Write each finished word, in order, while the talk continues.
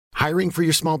Hiring for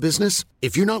your small business?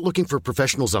 If you're not looking for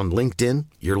professionals on LinkedIn,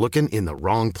 you're looking in the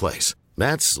wrong place.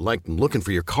 That's like looking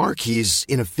for your car keys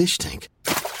in a fish tank.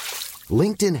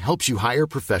 LinkedIn helps you hire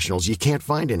professionals you can't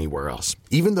find anywhere else,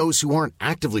 even those who aren't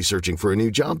actively searching for a new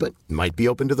job but might be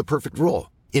open to the perfect role.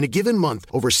 In a given month,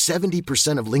 over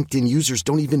 70% of LinkedIn users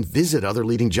don't even visit other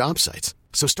leading job sites.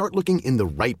 So start looking in the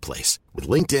right place. With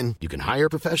LinkedIn, you can hire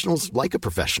professionals like a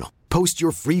professional. Post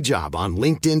your free job on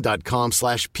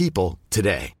linkedin.com/people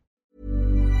today.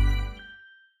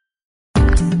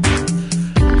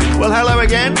 Well, hello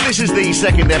again. This is the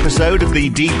second episode of the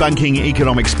Debunking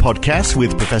Economics podcast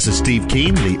with Professor Steve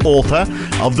Keen, the author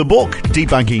of the book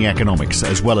Debunking Economics,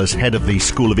 as well as head of the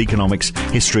School of Economics,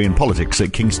 History and Politics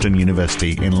at Kingston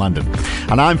University in London.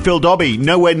 And I'm Phil Dobbie,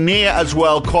 nowhere near as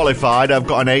well qualified. I've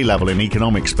got an A-level in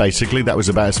economics, basically. That was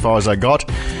about as far as I got.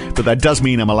 But that does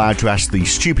mean I'm allowed to ask the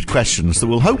stupid questions that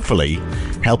will hopefully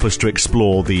help us to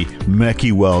explore the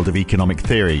murky world of economic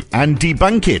theory and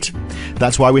debunk it.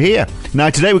 That's why we're here.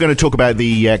 Now, today we're going to talk about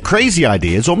the crazy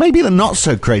ideas, or maybe the not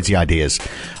so crazy ideas,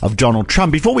 of Donald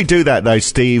Trump. Before we do that, though,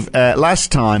 Steve,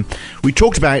 last time we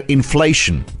talked about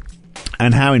inflation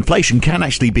and how inflation can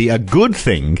actually be a good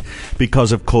thing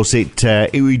because, of course, it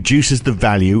reduces the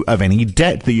value of any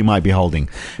debt that you might be holding.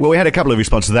 Well, we had a couple of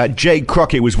responses to that. Jay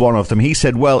Crockett was one of them. He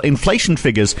said, well, inflation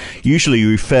figures usually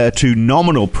refer to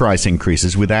nominal price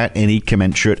increases without any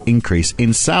commensurate increase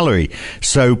in salary.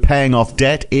 So paying off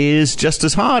debt is just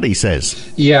as hard, he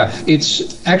says. Yeah,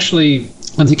 it's actually,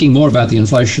 I'm thinking more about the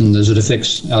inflation as it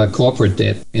affects corporate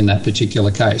debt in that particular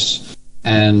case.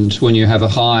 And when you have a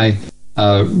high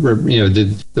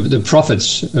the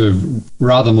profits are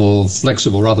rather more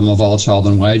flexible, rather more volatile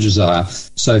than wages are.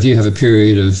 So if you have a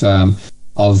period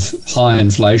of high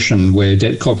inflation where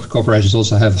corporations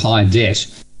also have high debt,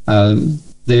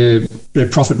 their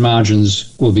profit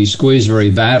margins will be squeezed very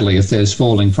badly if there's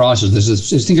falling prices.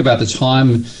 Just think about the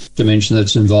time dimension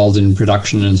that's involved in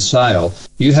production and sale.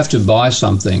 You have to buy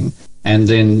something and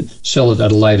then sell it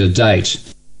at a later date.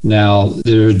 Now,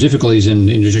 there are difficulties in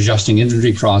adjusting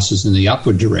inventory prices in the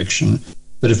upward direction,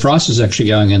 but if prices are actually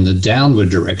going in the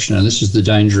downward direction, and this is the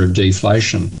danger of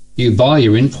deflation, you buy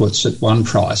your inputs at one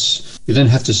price, you then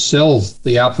have to sell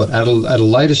the output at a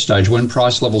later stage when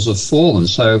price levels have fallen,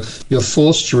 so you're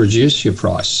forced to reduce your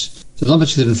price. So not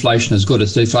much that inflation is good,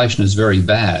 it's deflation is very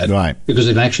bad, right? Because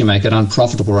it can actually make it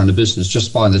unprofitable to run a business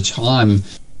just by the time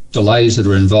delays that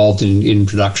are involved in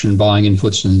production, buying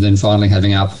inputs, and then finally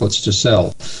having outputs to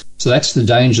sell. So that's the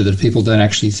danger that people don't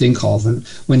actually think of. And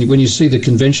when you see the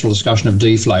conventional discussion of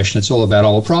deflation, it's all about,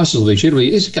 oh, prices will be cheaper.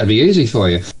 It's going to be easy for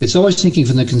you. It's always thinking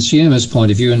from the consumer's point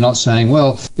of view and not saying,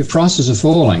 well, if prices are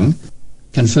falling,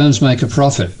 can firms make a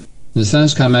profit? If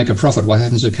firms can't make a profit, what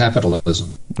happens to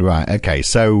capitalism? Right, okay.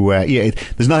 So,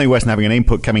 there's nothing worse than having an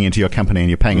input coming into your company and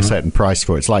you're paying a certain price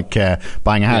for it. It's like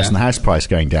buying a house and the house price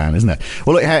going down, isn't it?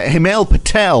 Well, look, Himel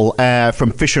Patel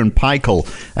from Fisher & Paykel,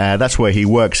 that's where he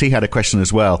works. He had a question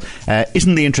as well.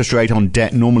 Isn't the interest rate on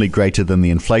debt normally greater than the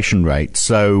inflation rate?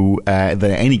 So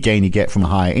any gain you get from a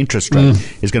higher interest rate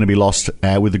is going to be lost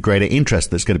with the greater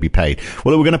interest that's going to be paid.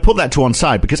 Well, we're going to put that to one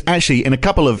side because actually in a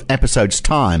couple of episodes'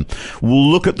 time, we'll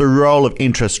look at the role of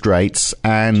interest rates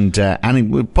and it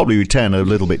will probably return a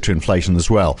little bit to inflation as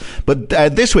well. But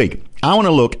this week, I want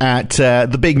to look at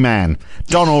the big man,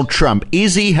 Donald Trump.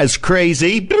 Is he as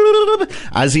crazy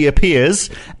as he appears,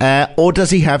 or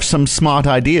does he have some smart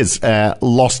ideas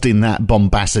lost in that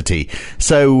bombacity?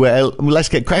 So let's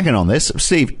get cracking on this.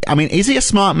 Steve, I mean, is he a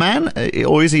smart man,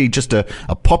 or is he just a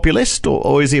populist,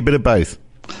 or is he a bit of both?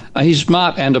 He's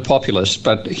smart and a populist,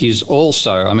 but he's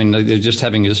also, I mean, they're just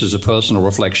having this as a personal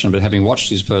reflection, but having watched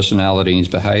his personality and his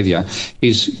behaviour,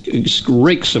 he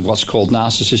reeks of what's called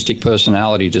narcissistic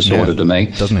personality disorder to me.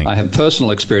 Doesn't he? I have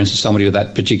personal experience of somebody with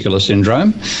that particular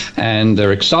syndrome, and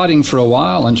they're exciting for a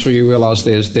while until you realise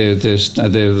they're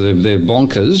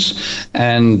bonkers,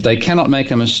 and they cannot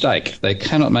make a mistake. They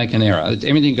cannot make an error.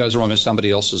 Everything goes wrong is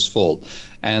somebody else's fault.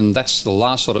 And that's the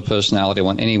last sort of personality I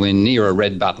want anywhere near a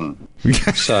red button.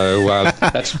 So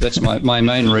that's my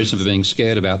main reason for being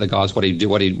scared about the guy's what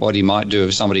he might do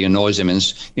if somebody annoys him.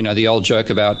 Is the old joke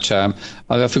about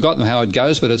I've forgotten how it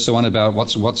goes, but it's the one about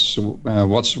what's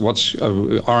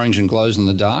orange and glows in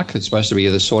the dark. It's supposed to be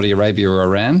either Saudi Arabia or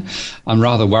Iran. I'm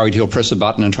rather worried he'll press a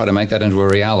button and try to make that into a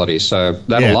reality. So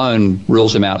that alone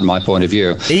rules him out in my point of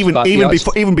view.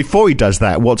 Even before he does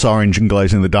that, what's orange and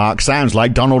glows in the dark sounds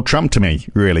like Donald Trump to me.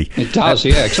 really. It does,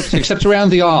 yeah, except around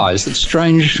the eyes. It's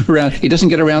strange. He doesn't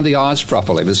get around the eyes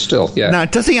properly, but still, yeah. Now,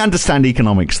 does he understand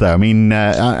economics, though? I mean,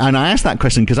 and I asked that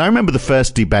question because I remember the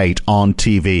first debate on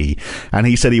TV, and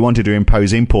he said he wanted to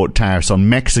impose import tariffs on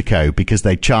Mexico because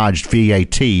they charged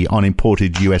VAT on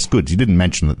imported US goods. He didn't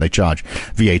mention that they charge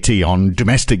VAT on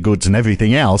domestic goods and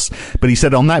everything else, but he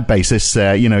said on that basis,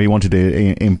 he wanted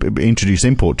to introduce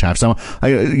import tariffs. So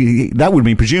that would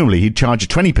mean presumably he'd charge a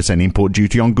 20% import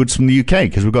duty on goods from the UK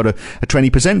because we've got a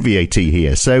 20% VAT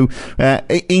here. So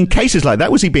in cases like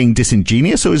that, was he being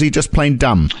disingenuous or was he just plain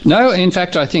dumb? No, in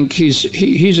fact, I think he's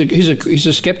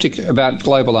a skeptic about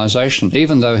globalization,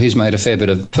 even though he's made a fair bit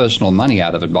of personal money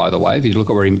out of it, by the way. If you look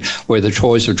at where the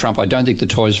toys for Trump, I don't think the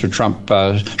toys for Trump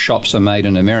shops are made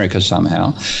in America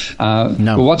somehow.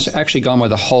 No. But what's actually gone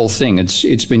with the whole thing,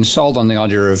 it's been sold on the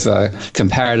idea of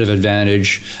comparative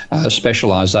advantage,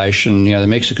 specialization. The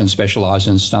Mexicans specialize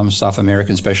in some stuff,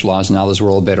 Americans specialize in others,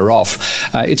 we're all better off.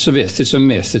 It's a myth.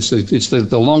 It's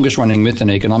the longest running myth in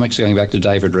economics, going back to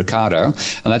David Ricardo,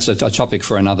 and that's a topic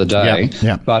for another day.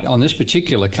 Yeah. But on this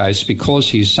particular case, because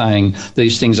he's saying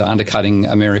these things are undercutting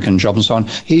American jobs and so on,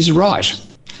 he's right.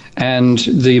 And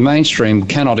the mainstream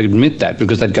cannot admit that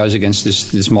because that goes against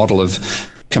this model of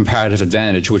comparative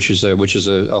advantage, which is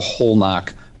a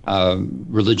hallmark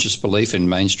religious belief in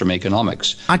mainstream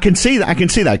economics. I can see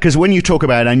that because when you talk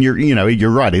about, and you're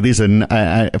right, it is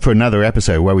for another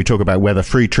episode where we talk about whether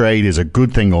free trade is a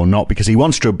good thing or not, because he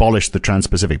wants to abolish the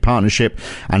Trans-Pacific Partnership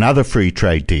and other free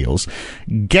trade deals.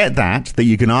 Get that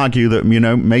you can argue that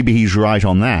maybe he's right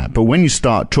on that, but when you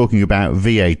start talking about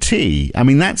VAT, I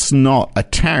mean that's not a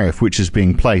tariff which is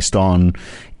being placed on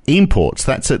imports.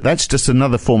 That's just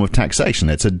another form of taxation.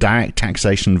 It's a direct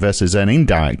taxation versus an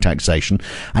indirect taxation,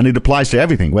 and it applies to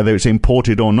everything, whether it's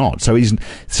imported or not. So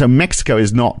Mexico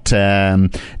is not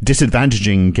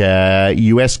disadvantaging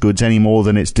US goods any more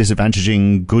than it's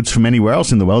disadvantaging goods from anywhere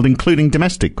else in the world, including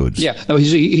domestic goods. Yeah, no,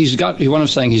 he's got what I'm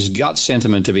saying. His gut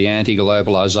sentiment to be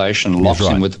anti-globalization locks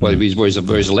him with where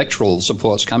his electoral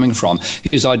support's coming from.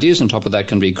 His ideas on top of that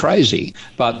can be crazy,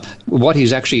 but what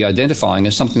he's actually identifying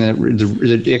is something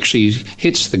that actually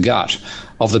hits the gut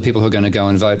of the people who are going to go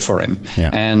and vote for him.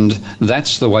 Yeah. And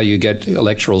that's the way you get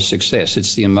electoral success.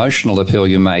 It's the emotional appeal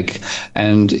you make.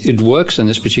 And it works in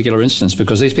this particular instance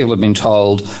because these people have been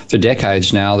told for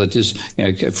decades now that this,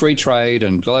 free trade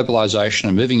and globalization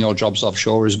and moving your jobs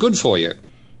offshore is good for you.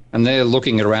 And they're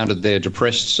looking around at their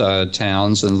depressed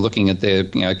towns and looking at their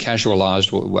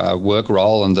casualized work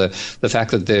role and the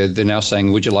fact that they're now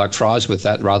saying, would you like fries with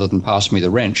that rather than pass me the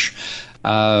wrench?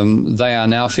 They are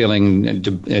now feeling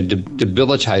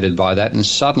debilitated by that, and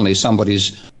suddenly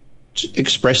somebody's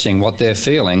expressing what they're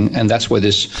feeling, and that's where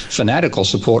this fanatical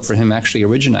support for him actually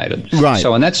originated. Right.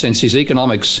 So in that sense, his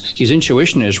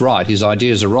intuition is right. His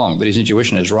ideas are wrong, but his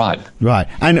intuition is right. Right.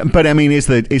 But I mean, is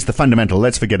the fundamental?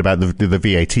 Let's forget about the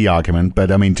VAT argument,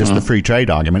 but I mean, just the free trade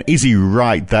argument. Is he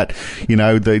right that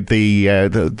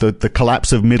the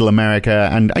collapse of Middle America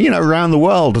and around the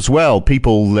world as well,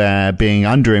 people being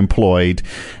underemployed,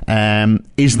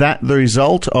 is that the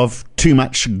result of too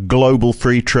much global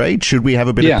free trade? Should we have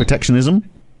a bit of protectionism?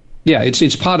 Yeah,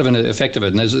 it's part of an effect of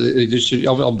it. And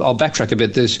I'll backtrack a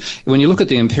bit. When you look at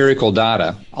the empirical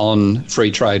data on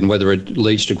free trade and whether it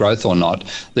leads to growth or not,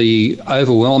 the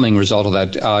overwhelming result of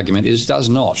that argument does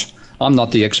not. I'm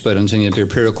not the expert in the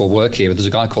empirical work here, but there's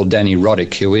a guy called Danny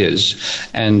Roddick who is.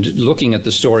 And looking at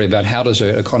the story about how does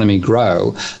an economy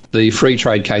grow, the free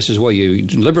trade case is, well, you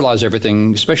liberalize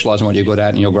everything, specialize in what you're good at,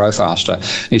 and you'll grow faster.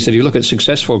 And he said, you look at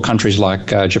successful countries like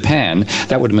Japan,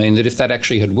 that would mean that if that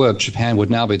actually had worked, Japan would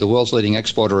now be the world's leading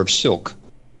exporter of silk.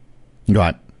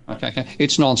 Right. Okay.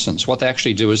 It's nonsense. What they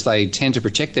actually do is they tend to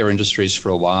protect their industries for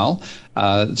a while,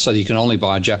 so you can only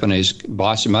buy Japanese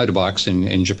motorbikes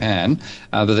in Japan,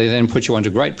 but they then put you under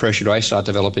great pressure to A, start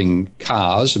developing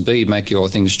cars, B, make your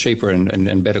things cheaper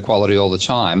and better quality all the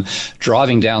time,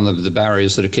 driving down the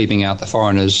barriers that are keeping out the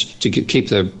foreigners to keep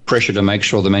the pressure to make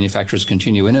sure the manufacturers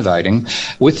continue innovating,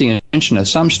 with the intention at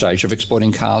some stage of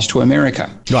exporting cars to America.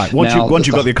 Right. Once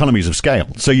you've got the economies of scale,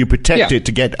 so you protect it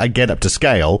to get up to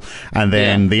scale, and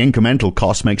then the incremental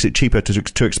cost makes it cheaper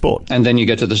to export. And then you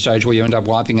get to the stage where you end up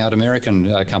wiping out American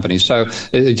companies. So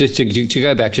just to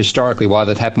go back historically why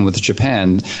that happened with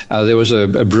Japan, there was a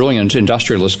brilliant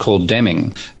industrialist called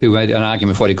Deming who made an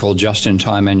argument for what he called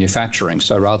just-in-time manufacturing.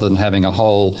 So rather than having a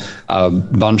whole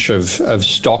bunch of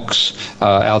stocks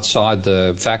outside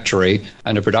the factory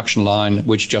and a production line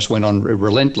which just went on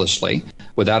relentlessly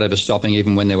without ever stopping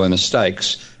even when there were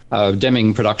mistakes,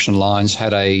 Deming production lines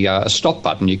had a stop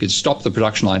button. You could stop the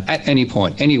production line at any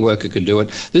point. Any worker could do it.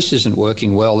 This isn't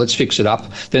working well. Let's fix it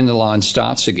up. Then the line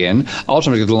starts again.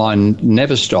 Ultimately, the line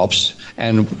never stops.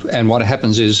 And what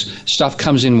happens is stuff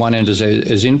comes in one end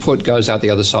as input, goes out the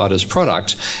other side as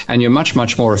product, and you're much,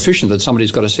 much more efficient than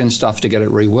somebody's got to send stuff to get it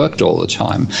reworked all the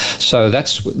time. So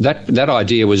that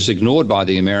idea was ignored by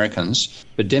the Americans,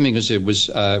 but Deming was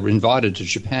invited to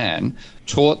Japan,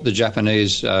 taught the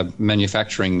Japanese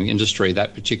manufacturing industry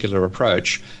that particular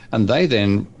approach, and they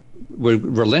then were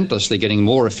relentlessly getting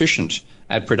more efficient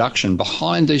at production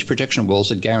behind these protection walls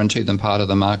that guaranteed them part of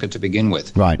the market to begin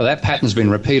with. Right. But that pattern's been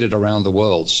repeated around the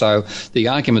world. So the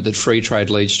argument that free trade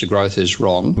leads to growth is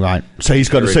wrong. Right. So he's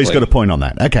got a point on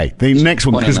that. Okay. The next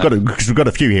one, because we've got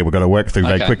a few here we've got to work through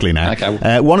very quickly now.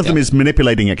 Okay. One of them is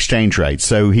manipulating exchange rates.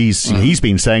 So he's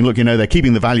been saying, look, they're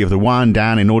keeping the value of the yuan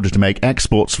down in order to make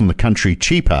exports from the country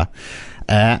cheaper.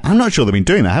 I'm not sure they've been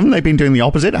doing that. Haven't they been doing the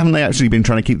opposite? Haven't they actually been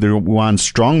trying to keep the yuan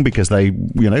strong because they,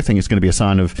 think it's going to be a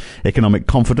sign of economic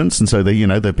confidence, and so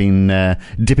they've been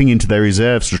dipping into their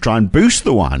reserves to try and boost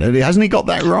the yuan? Hasn't he got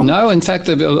that wrong? No, in fact,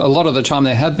 a lot of the time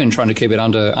they have been trying to keep it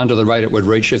under the rate it would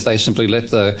reach if they simply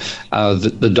let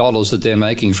the dollars that they're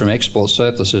making from export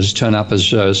surpluses turn up as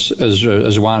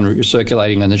yuan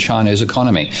circulating in the Chinese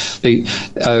economy.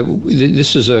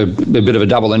 This is a bit of a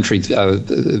double entry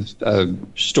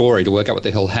story to work out what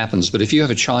the hell happens. But if you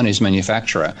have a Chinese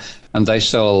manufacturer and they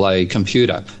sell a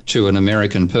computer to an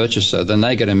American purchaser, then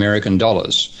they get American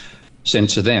dollars sent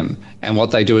to them. And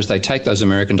what they do is they take those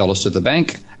American dollars to the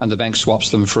bank, and the bank swaps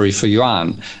them for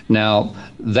yuan. Now,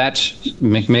 that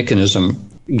mechanism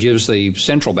gives the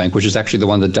central bank, which is actually the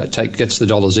one that gets the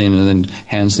dollars in and then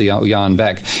hands the yuan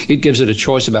back, it gives it a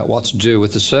choice about what to do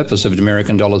with the surplus of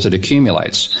American dollars it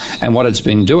accumulates. And what it's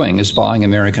been doing is buying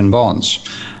American bonds.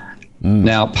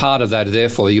 Now, part of that,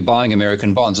 therefore, you're buying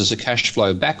American bonds as a cash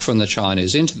flow back from the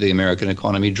Chinese into the American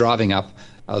economy, driving up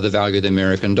the value of the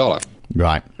American dollar.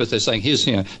 Right. But they're saying,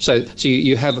 so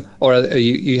you have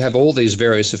all these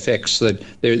various effects that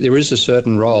there is a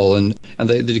certain role, and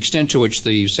the extent to which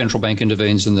the central bank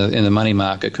intervenes in the money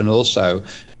market can also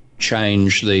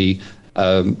change the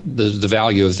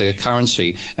value of their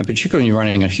currency, and particularly when you're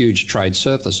running a huge trade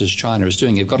surplus, as China is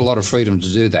doing, you've got a lot of freedom to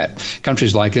do that.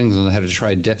 Countries like England had a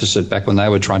trade deficit back when they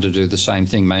were trying to do the same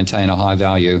thing, maintain a high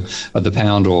value of the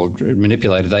pound or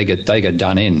manipulate it. They get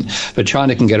done in. But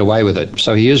China can get away with it.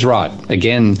 So he is right.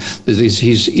 Again,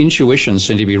 his intuitions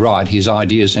seem to be right. His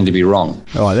ideas seem to be wrong.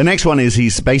 All right. The next one is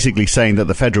he's basically saying that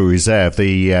the Federal Reserve,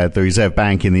 the Reserve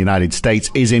Bank in the United States,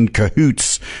 is in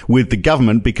cahoots with the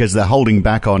government because they're holding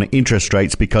back on interest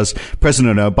rates because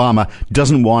President Obama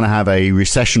doesn't want to have a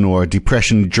recession or a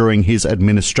depression during his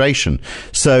administration.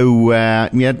 So,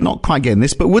 not quite getting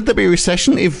this, but would there be a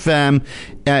recession if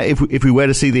we were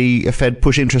to see the Fed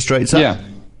push interest rates up? Yeah.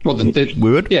 Well, we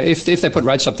would? Yeah, if they put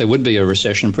rates up, there would be a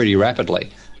recession pretty rapidly.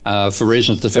 For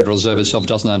reasons the Federal Reserve itself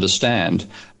doesn't understand.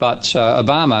 But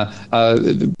Obama,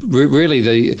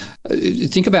 really,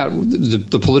 think about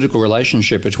the political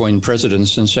relationship between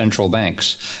presidents and central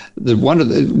banks.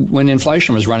 When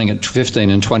inflation was running at 15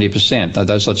 and 20%,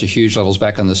 those sorts of huge levels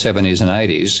back in the 70s and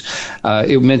 80s,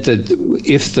 it meant that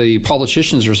if the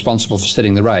politicians responsible for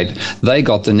setting the rate, they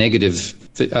got the negative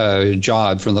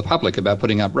jibe from the public about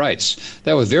putting up rates.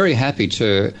 They were very happy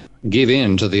to give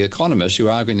in to the economists who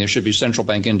are arguing there should be central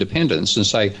bank independence and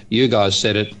say, you guys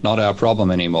said it, not our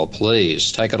problem anymore,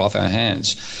 please take it off our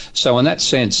hands. So in that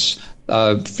sense,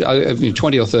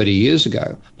 20 or 30 years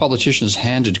ago, politicians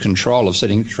handed control of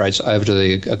setting rates over to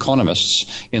the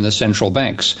economists in the central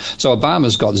banks. So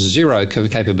Obama's got zero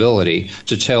capability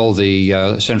to tell the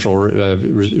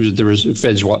the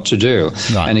Feds what to do.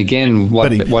 Right. And again,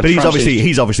 but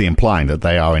he's obviously implying that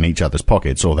they are in each other's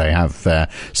pockets or they have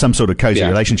some sort of cozy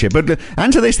relationship. But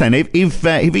answer this then: if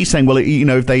he's saying, well,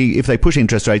 if they push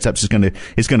interest rates up, it's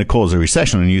going to cause a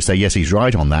recession, and you say yes, he's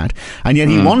right on that, and yet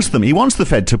he wants the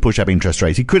Fed to push up interest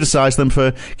rates. He criticised them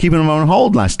for keeping them on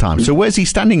hold last time. So where's he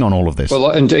standing on all of this?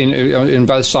 Well, in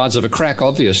both sides of a crack,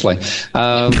 obviously.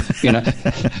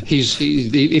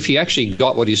 If he actually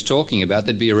got what he's talking about,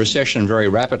 there'd be a recession very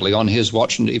rapidly on his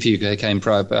watch if he became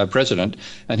president,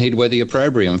 and he'd wear the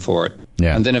opprobrium for it.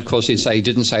 Yeah. And then, of course, he'd say he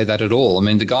didn't say that at all. I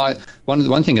mean, the guy,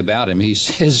 one thing about him, he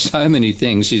says so many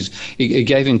things. He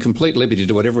gave him complete liberty to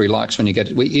do whatever he likes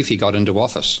if he got into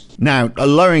office. Now,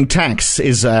 lowering tax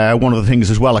is one of the things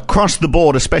as well. Across the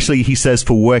board, especially, he says,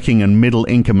 for working and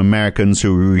middle-income Americans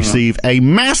who receive a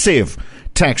massive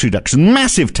tax reduction,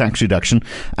 massive tax reduction,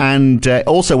 and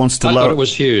also wants to lower. I thought it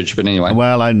was huge, but anyway.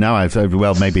 Well, I know.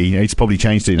 Well, maybe it's probably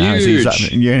changed it now.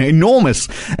 Huge. Enormous.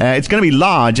 It's going to be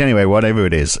large anyway, whatever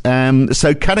it is.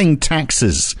 So cutting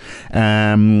taxes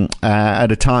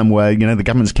at a time where the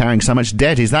government's carrying so much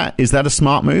debt, is that a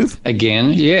smart move?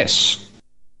 Again, yes.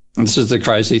 This is the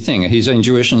crazy thing. His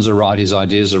intuitions are right, his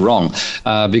ideas are wrong.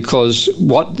 Because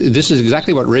this is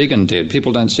exactly what Reagan did.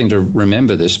 People don't seem to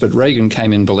remember this, but Reagan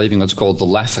came in believing what's called the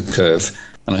Laffer curve.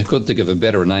 And I couldn't think of a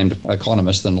better named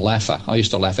economist than Laffer. I used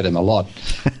to laugh at him a lot.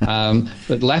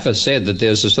 But Laffer said that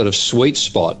there's a sort of sweet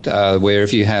spot where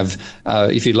if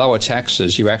you lower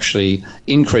taxes, you actually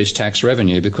increase tax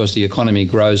revenue because the economy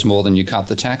grows more than you cut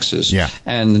the taxes. Yeah.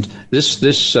 And this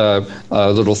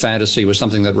little fantasy was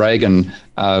something that Reagan,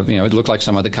 it looked like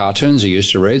some of the cartoons he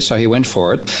used to read, so he went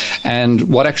for it.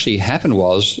 And what actually happened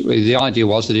was, the idea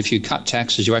was that if you cut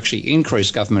taxes, you actually increase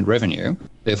government revenue.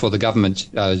 Therefore, the government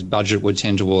budget would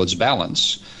tend towards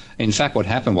balance. In fact, what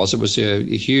happened was it was a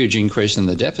huge increase in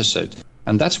the deficit,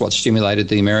 and that's what stimulated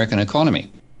the American economy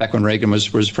back when Reagan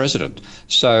was president.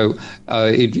 So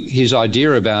his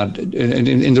idea about,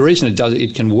 and the reason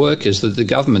it can work is that the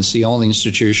government's the only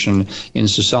institution in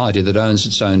society that owns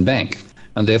its own bank,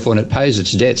 and therefore when it pays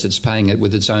its debts, it's paying it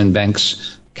with its own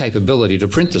bank's capability to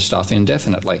print the stuff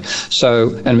indefinitely. So,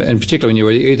 and particularly when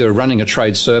you're either running a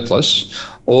trade surplus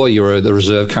or you're the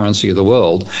reserve currency of the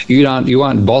world, you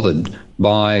aren't bothered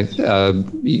by,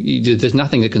 there's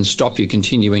nothing that can stop you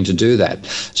continuing to do that.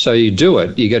 So you do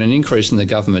it, you get an increase in the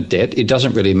government debt. It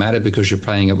doesn't really matter because you're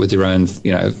paying it with your own,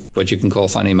 what you can call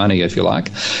funny money, if you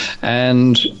like.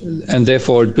 And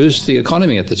therefore it boosts the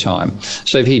economy at the time.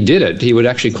 So if he did it, he would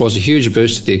actually cause a huge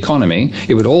boost to the economy.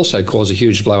 It would also cause a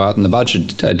huge blowout in the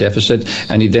budget deficit,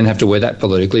 and he'd then have to wear that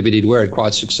politically, but he'd wear it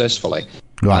quite successfully.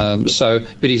 Right.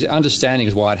 But his understanding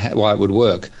is why it would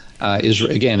work.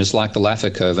 It's like the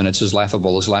Laffer curve, and it's as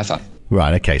laughable as Laffer.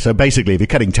 Right, okay. So basically, if you're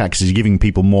cutting taxes, you're giving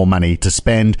people more money to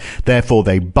spend, therefore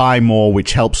they buy more,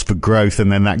 which helps for growth, and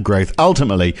then that growth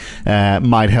ultimately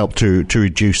might help to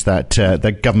reduce that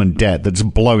government debt that's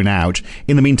blown out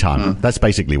in the meantime. That's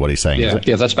basically what he's saying, is it?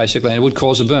 Yeah, that's basically, and it would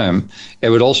cause a boom. It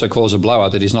would also cause a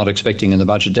blowout that he's not expecting in the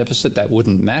budget deficit. That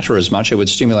wouldn't matter as much. It would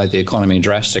stimulate the economy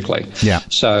drastically. Yeah.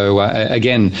 So,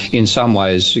 again, in some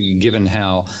ways, given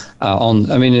how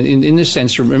in this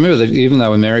sense, remember that even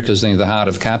though America's the heart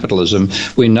of capitalism,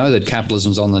 we know that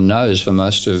capitalism's on the nose for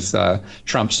most of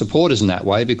Trump's supporters in that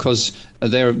way, because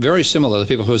they're very similar to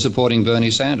people who are supporting Bernie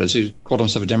Sanders, who called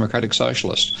himself a democratic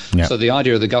socialist. Yeah. So the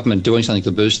idea of the government doing something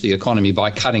to boost the economy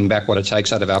by cutting back what it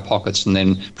takes out of our pockets and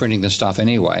then printing the stuff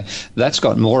anyway, that's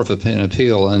got more of an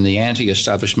appeal in the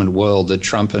anti-establishment world that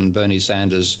Trump and Bernie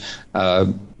Sanders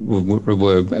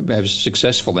were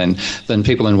successful in than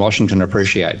people in Washington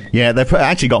appreciate. Yeah, they've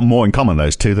actually got more in common,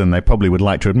 those two, than they probably would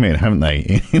like to admit, haven't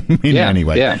they? in any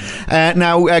way. Yeah.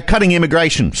 Now, cutting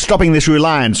immigration, stopping this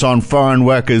reliance on foreign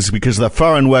workers, because the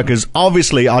foreign workers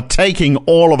obviously are taking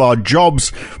all of our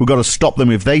jobs. We've got to stop them.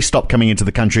 If they stop coming into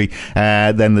the country,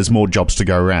 then there's more jobs to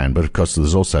go around. But of course,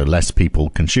 there's also less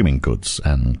people consuming goods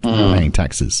and paying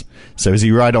taxes. So is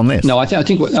he right on this? No, I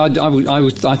think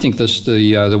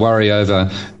the worry over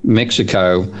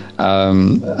Mexico,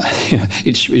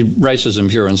 it's racism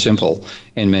pure and simple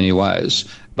in many ways.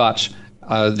 But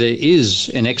there is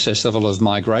an excess level of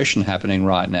migration happening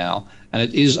right now, and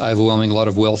it is overwhelming a lot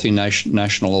of wealthy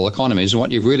national economies. And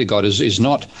what you've really got is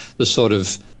not the sort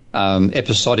of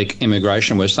episodic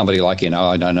immigration where somebody like,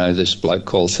 I don't know, this bloke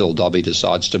called Phil Dobbie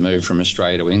decides to move from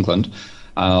Australia to England.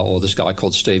 Or this guy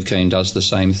called Steve Keen does the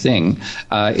same thing.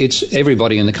 It's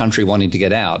everybody in the country wanting to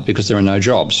get out because there are no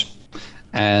jobs.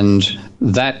 And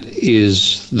that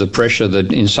is the pressure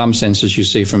that in some senses you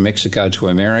see from Mexico to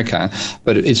America,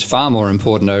 but it's far more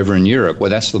important over in Europe, where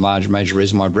that's the major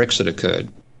reason why Brexit occurred.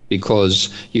 Because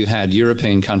you had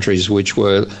European countries which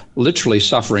were literally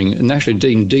suffering and actually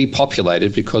being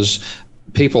depopulated because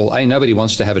nobody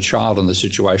wants to have a child in the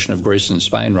situation of Greece and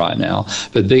Spain right now,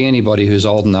 but anybody who's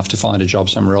old enough to find a job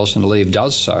somewhere else and leave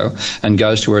does so and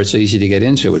goes to where it's easy to get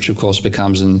into, which of course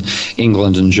becomes in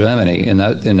England and Germany in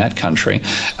that country.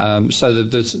 So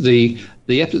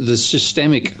the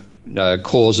systemic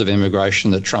cause of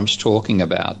immigration that Trump's talking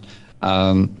about,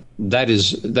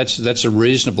 that's a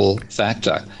reasonable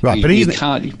factor. Right, but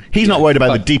he's not worried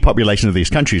about the depopulation of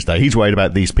these countries, though. He's worried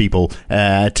about these people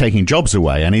taking jobs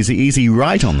away. And is he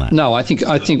right on that? No, I think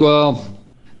well,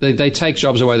 they take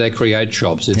jobs away, they create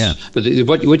jobs. But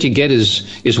what you get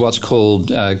is what's called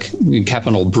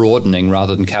capital broadening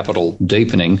rather than capital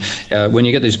deepening. When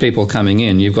you get these people coming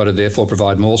in, you've got to therefore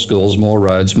provide more schools, more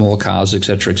roads, more cars,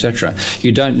 etc., etc.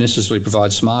 You don't necessarily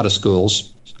provide smarter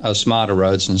schools, smarter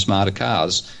roads and smarter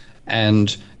cars.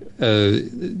 And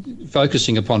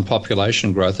focusing upon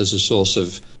population growth as a source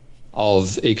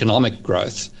of economic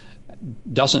growth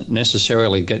doesn't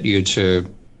necessarily get you to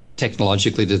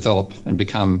technologically develop and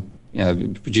become,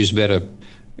 produce better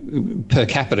per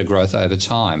capita growth over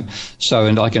time. So,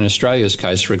 in Australia's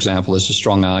case, for example, there's a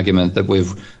strong argument that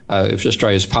if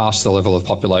Australia's passed the level of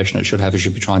population it should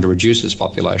be trying to reduce its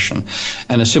population.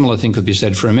 And a similar thing could be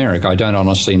said for America. I don't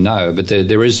honestly know, but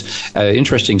there is an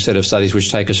interesting set of studies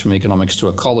which take us from economics to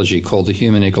ecology called the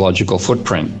Human Ecological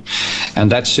Footprint.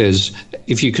 And that says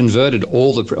if you converted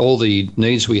all the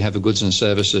needs we have of goods and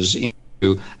services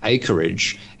into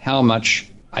acreage, how much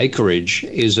acreage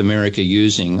is America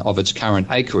using of its current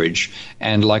acreage?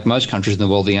 And like most countries in the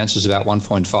world, the answer is about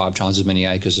 1.5 times as many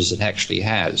acres as it actually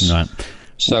has. Right.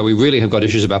 So we really have got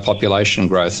issues about population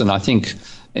growth, and I think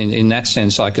in that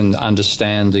sense I can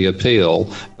understand the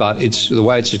appeal, but the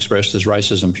way it's expressed as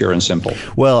racism pure and simple.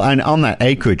 Well, and on that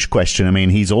acreage question, I mean,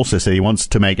 he's also said he wants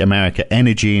to make America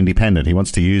energy independent. He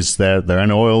wants to use their own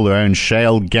oil, their own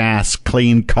shale gas,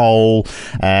 clean coal.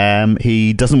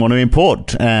 He doesn't want to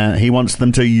import. He wants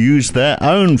them to use their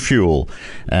own fuel.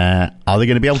 Are they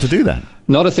going to be able to do that?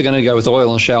 Not if they're going to go with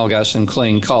oil and shale gas and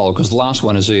clean coal, because the last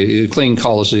one is clean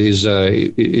coal is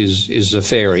a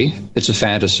fairy. It's a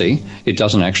fantasy. It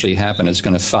doesn't actually happen. It's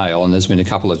going to fail, and there's been a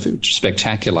couple of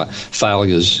spectacular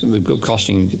failures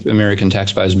costing American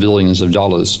taxpayers billions of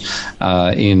dollars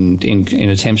in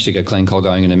attempts to get clean coal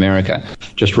going in America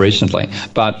just recently.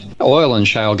 But oil and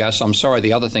shale gas, I'm sorry,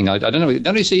 the other thing, I don't know,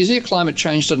 is he a climate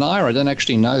change denier? I don't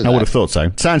actually know that. I would have thought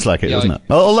so. Sounds like it, doesn't it?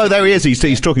 Although there he is,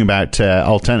 he's talking about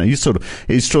alternative.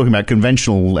 He's talking about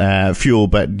conventional fuel,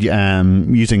 but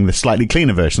using the slightly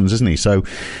cleaner versions, isn't he? So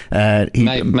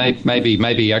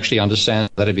maybe he actually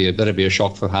understands that'd be a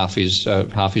shock for half his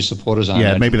supporters.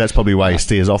 Yeah, maybe that's probably why he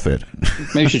steers off it.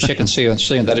 Maybe you should check and see.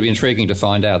 That'd be intriguing to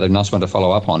find out. They're nice one to follow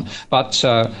up on. But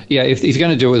if you're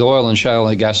going to do it with oil and shale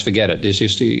and gas, forget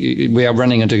it. We are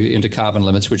running into carbon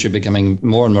limits, which are becoming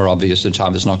more and more obvious at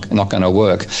time. It's not going to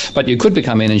work. But you could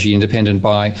become energy independent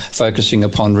by focusing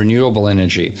upon renewable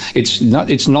energy.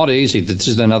 It's not easy. This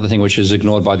is another thing which is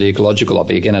ignored by the ecological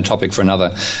lobby. Again, a topic for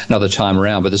another time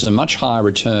around. But there's a much higher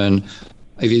return.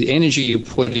 If the energy you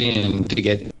put in to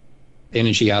get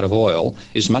energy out of oil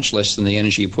is much less than the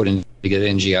energy you put in to get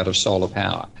energy out of solar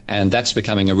power. And that's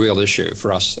becoming a real issue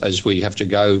for us as we have to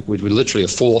go, we literally are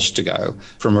forced to go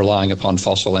from relying upon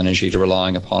fossil energy to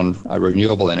relying upon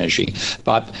renewable energy.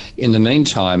 But in the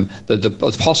meantime,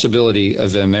 the possibility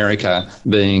of America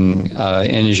being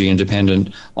energy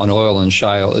independent on oil and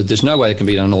shale, there's no way it can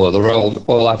be on oil. The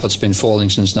oil output's been falling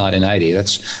since 1980.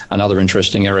 That's another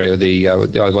interesting area, the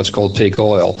what's called peak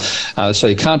oil. So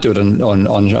you can't do it on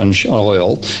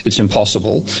oil. It's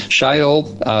impossible. Shale,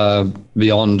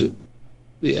 beyond,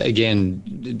 again,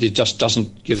 it just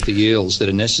doesn't give the yields that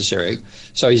are necessary.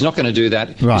 So he's not going to do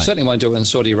that. Right. He certainly won't do it when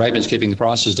Saudi Arabia's keeping the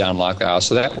prices down like they are.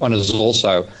 So that one is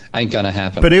also ain't going to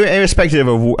happen. But irrespective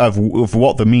of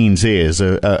what the means is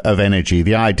of energy,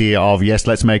 the idea of, yes,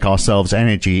 let's make ourselves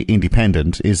energy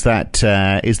independent, is that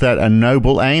a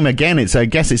noble aim? Again, I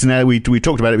guess we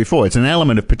talked about it before. It's an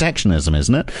element of protectionism,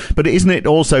 isn't it? But isn't it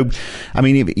also, I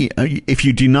mean, if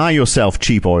you deny yourself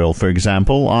cheap oil, for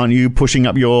example, aren't you pushing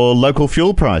up your local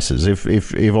fuel prices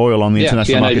if oil on the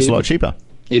international market is a lot cheaper?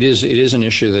 It is an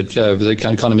issue that the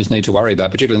economies need to worry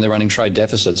about, particularly when they're running trade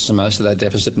deficits. And most of that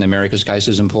deficit in America's case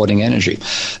is importing energy.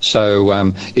 So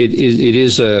it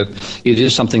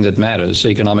is something that matters,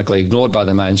 economically ignored by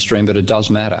the mainstream, but it does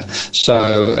matter.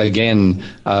 So again,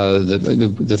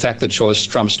 the fact that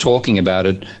Trump's talking about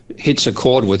it hits a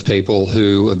chord with people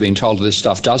who have been told this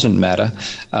stuff doesn't matter.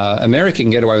 America can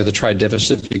get away with a trade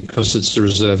deficit because it's the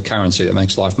reserve currency that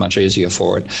makes life much easier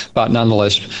for it. But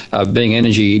nonetheless, being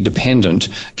energy dependent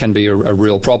can be a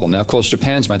real problem. Now, of course,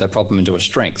 Japan's made that problem into a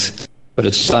strength, but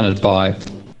it's done it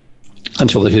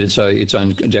until it hit its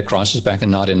own debt crisis back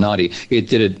in 1990. It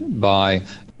did it by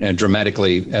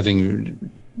dramatically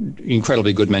having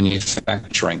incredibly good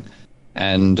manufacturing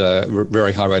and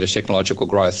very high rate of technological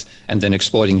growth, and then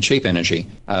exploiting cheap energy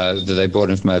that they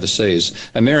brought in from overseas.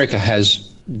 America has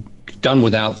done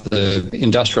without the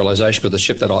industrialization of the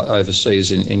ship that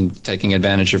overseas in taking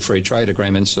advantage of free trade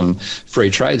agreements and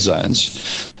free trade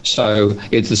zones. So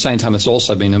at the same time, it's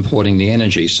also been importing the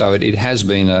energy. So it has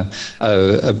been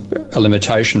a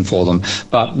limitation for them.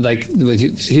 But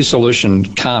his solution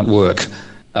can't work.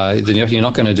 You're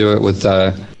not going to do it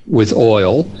with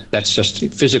oil. That's just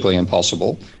physically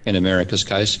impossible in America's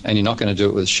case. And you're not going to do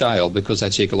it with shale because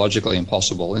that's ecologically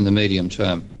impossible in the medium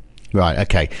term. Right,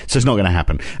 okay. So it's not going to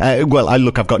happen. Well,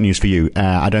 I've got news for you.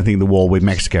 I don't think the war with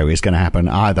Mexico is going to happen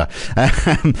either.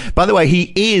 By the way,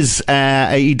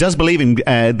 he does believe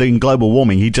in global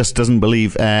warming. He just doesn't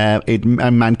believe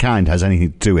mankind has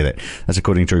anything to do with it. That's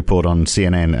according to a report on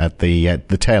CNN at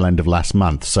the tail end of last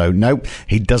month. So, no,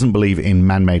 he doesn't believe in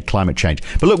man-made climate change.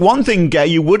 But look, one thing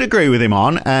you would agree with him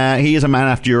on, he is a man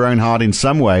after your own heart in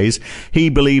some ways. He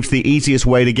believes the easiest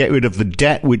way to get rid of the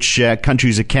debt which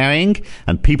countries are carrying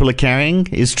and people are carrying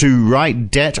is to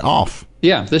write debt off.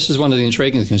 Yeah, this is one of the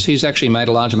intriguing things. He's actually made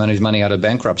a large amount of his money out of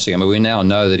bankruptcy. I mean, we now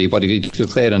know that he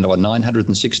declared under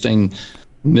 $916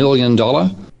 million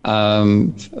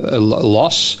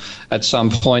loss at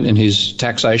some point in his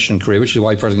taxation career, which is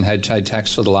why he probably had paid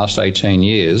tax for the last 18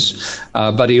 years.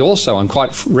 But he also, and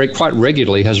quite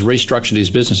regularly, has restructured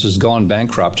his business, has gone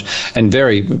bankrupt, and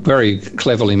very, very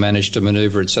cleverly managed to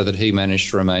maneuver it so that he managed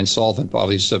to remain solvent while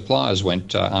his suppliers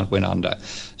went under.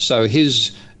 So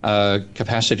his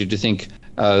capacity to think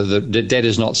that debt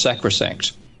is not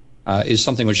sacrosanct is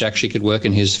something which actually could work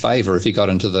in his favour if he got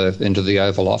into the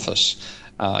Oval Office.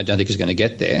 I don't think he's going to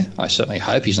get there. I certainly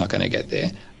hope he's not going to get there.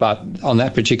 But on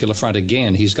that particular front,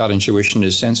 again, he's got intuition,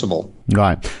 is sensible.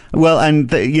 Right. Well,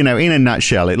 and, in a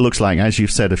nutshell, it looks like, as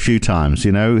you've said a few times,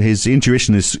 his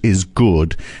intuition is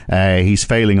good. He's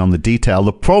failing on the detail.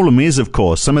 The problem is, of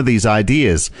course, some of these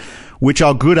ideas, which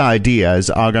are good ideas,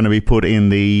 are going to be put in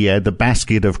the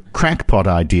basket of crackpot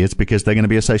ideas because they're going to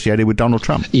be associated with Donald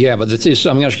Trump. Yeah, but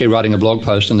I'm actually writing a blog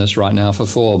post on this right now for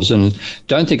Forbes, and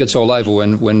don't think it's all over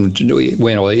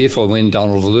when or if or when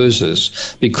Donald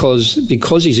loses, because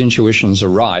his intuitions are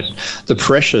right. The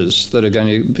pressures that are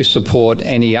going to support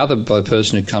any other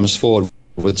person who comes forward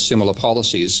with similar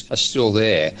policies are still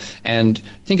there. And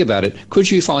think about it. Could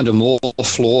you find a more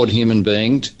flawed human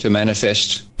being to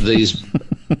manifest these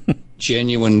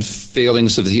genuine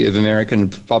feelings of the American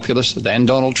populace than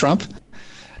Donald Trump?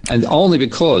 And only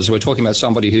because we're talking about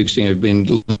somebody who's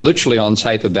been literally on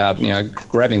tape about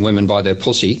grabbing women by their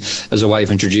pussy as a way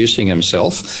of introducing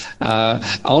himself.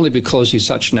 Only because he's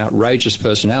such an outrageous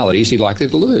personality is he likely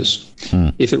to lose.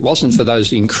 If it wasn't for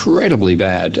those incredibly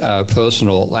bad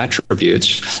personal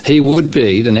attributes, he would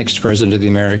be the next president of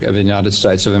the United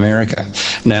States of America.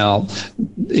 Now,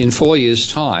 in 4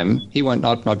 years' time, he won't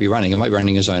not be running. He might be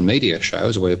running his own media show,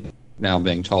 as we're now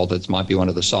being told that it might be one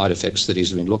of the side effects that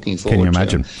he's been looking forward to. Can you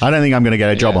imagine? I don't think I'm going to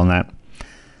get a job on that.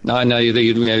 No,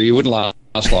 you wouldn't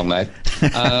last long, mate.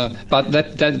 But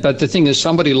the thing is,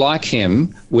 somebody like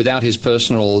him, without his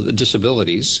personal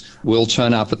disabilities, will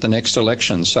turn up at the next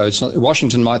election. So it's not,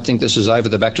 Washington might think this is over.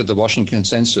 They're back to the Washington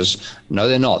Consensus. No,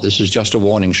 they're not. This is just a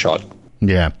warning shot.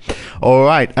 Yeah. All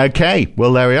right. Okay.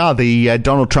 Well, there we are. The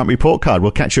Donald Trump report card. We'll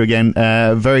catch you again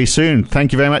very soon.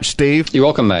 Thank you very much, Steve. You're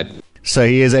welcome, mate. So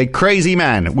he is a crazy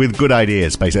man with good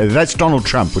ideas, basically. That's Donald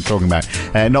Trump we're talking about,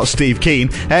 not Steve Keen.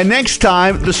 Next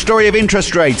time, the story of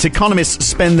interest rates. Economists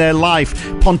spend their life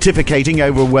pontificating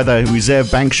over whether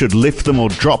Reserve Bank should lift them or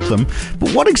drop them. But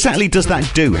what exactly does that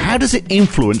do? How does it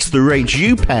influence the rates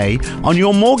you pay on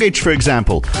your mortgage, for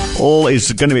example? All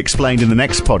is going to be explained in the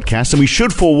next podcast. And we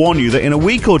should forewarn you that in a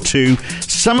week or two,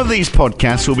 some of these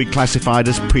podcasts will be classified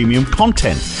as premium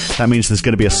content. That means there's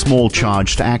going to be a small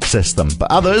charge to access them. But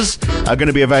others are going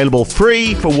to be available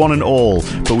free for one and all,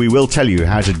 but we will tell you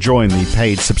how to join the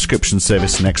paid subscription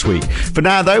service next week. For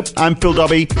now, though, I'm Phil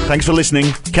Dobbie. Thanks for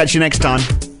listening. Catch you next time.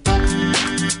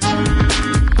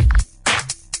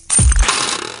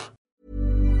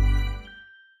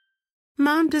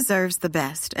 Mom deserves the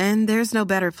best, and there's no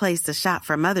better place to shop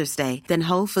for Mother's Day than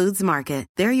Whole Foods Market.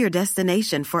 They're your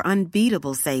destination for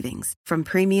unbeatable savings, from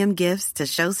premium gifts to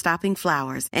show-stopping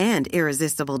flowers and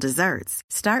irresistible desserts.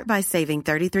 Start by saving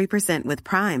 33% with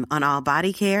Prime on all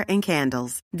body care and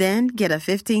candles. Then get a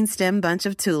 15-stem bunch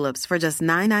of tulips for just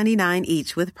 $9.99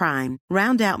 each with Prime.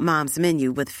 Round out Mom's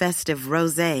menu with festive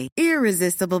rosé,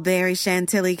 irresistible berry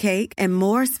chantilly cake, and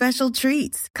more special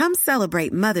treats. Come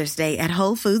celebrate Mother's Day at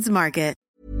Whole Foods Market.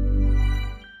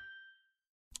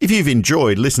 If you've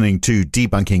enjoyed listening to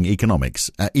Debunking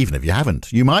Economics, even if you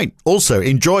haven't, you might also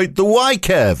enjoy The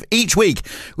Y-Curve. Each week,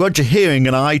 Roger Hearing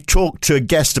and I talk to a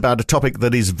guest about a topic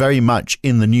that is very much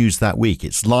in the news that week.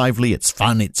 It's lively, it's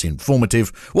fun, it's informative.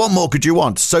 What more could you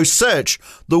want? So search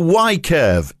The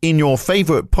Y-Curve in your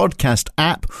favourite podcast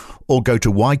app or go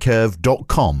to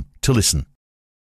ycurve.com to listen.